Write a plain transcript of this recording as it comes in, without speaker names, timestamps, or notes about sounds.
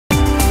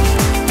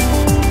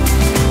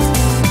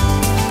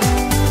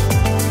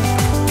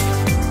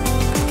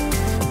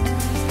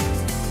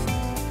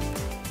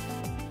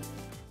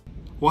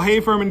Well,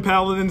 hey, Furman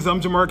Paladins, I'm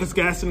Jamarcus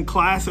Gatson,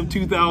 class of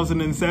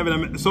 2007.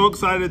 I'm so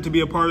excited to be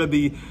a part of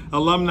the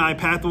Alumni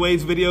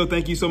Pathways video.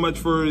 Thank you so much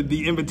for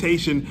the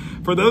invitation.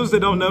 For those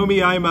that don't know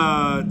me, I'm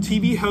a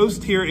TV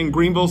host here in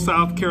Greenville,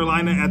 South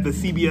Carolina at the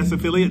CBS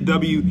affiliate,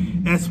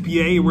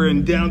 WSPA. We're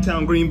in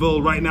downtown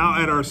Greenville right now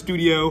at our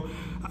studio.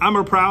 I'm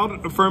a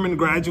proud Furman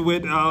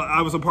graduate.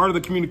 I was a part of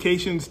the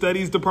Communication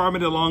Studies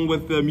Department along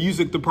with the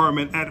Music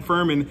Department at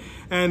Furman.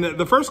 And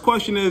the first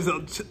question is a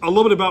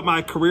little bit about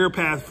my career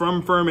path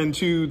from Furman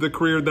to the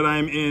career that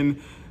I'm in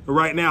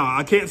right now.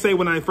 I can't say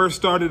when I first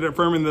started at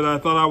Furman that I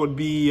thought I would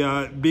be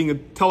being a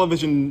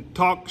television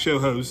talk show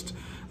host.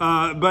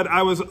 But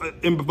I was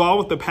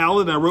involved with the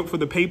Paladin. I wrote for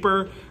the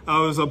paper. I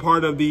was a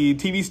part of the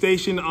TV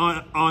station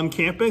on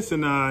campus,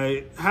 and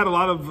I had a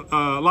lot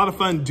of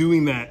fun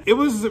doing that. It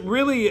was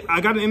really,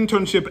 I got an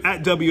internship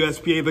at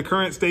WSPA, the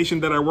current station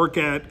that I work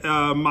at,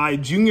 my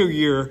junior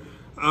year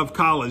of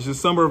college, the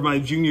summer of my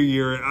junior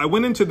year. I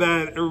went into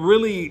that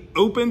really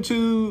open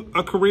to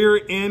a career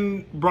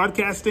in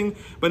broadcasting,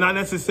 but not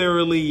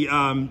necessarily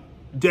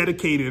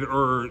dedicated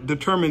or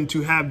determined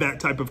to have that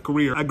type of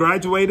career. I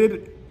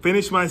graduated,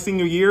 finished my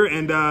senior year,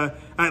 and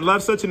I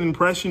left such an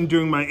impression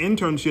during my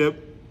internship.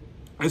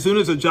 As soon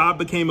as a job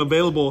became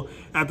available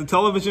at the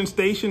television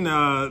station,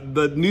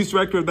 the news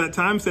director at that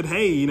time said,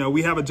 hey, you know,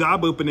 we have a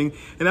job opening.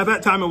 And at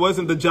that time, it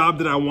wasn't the job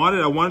that I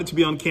wanted. I wanted to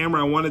be on camera.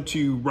 I wanted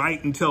to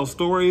write and tell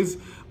stories,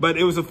 but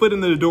it was a foot in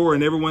the door,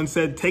 and everyone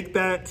said, take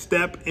that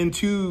step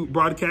into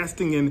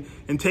broadcasting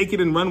and take it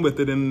and run with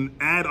it and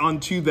add on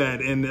to that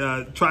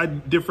and try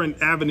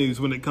different avenues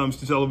when it comes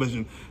to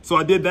television. So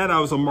I did that. I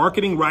was a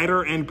marketing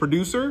writer and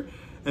producer.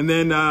 And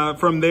then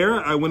from there,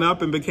 I went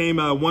up and became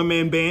a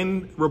one-man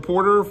band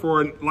reporter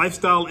for a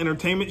lifestyle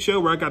entertainment show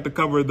where I got to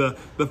cover the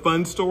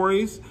fun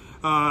stories.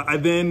 I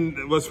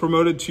then was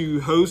promoted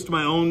to host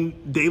my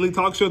own daily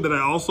talk show that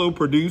I also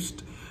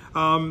produced.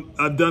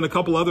 I've done a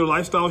couple other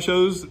lifestyle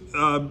shows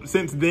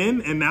since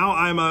then, and now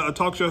I'm a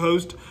talk show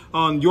host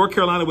on Your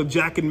Carolina with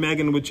Jack and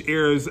Megan, which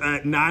airs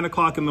at 9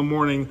 o'clock in the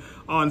morning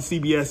on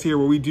CBS here,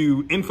 where we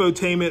do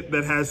infotainment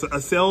that has a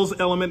sales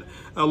element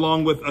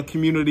along with a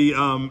community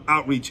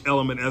outreach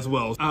element as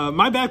well.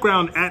 My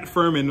background at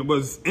Furman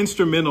was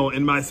instrumental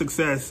in my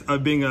success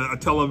of being a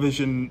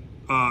television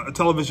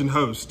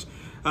host.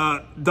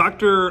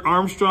 Dr.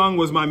 Armstrong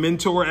was my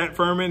mentor at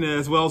Furman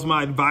as well as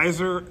my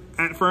advisor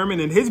at Furman,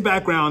 and his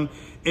background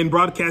in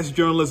broadcast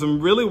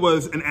journalism really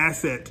was an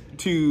asset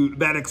to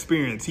that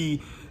experience.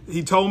 He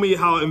told me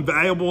how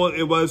invaluable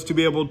it was to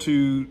be able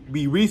to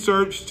be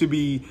researched, to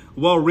be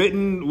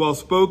well-written,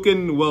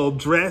 well-spoken,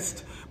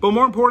 well-dressed, but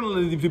more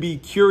importantly, to be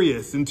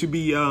curious and to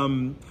be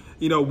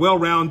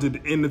well-rounded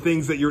in the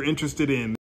things that you're interested in.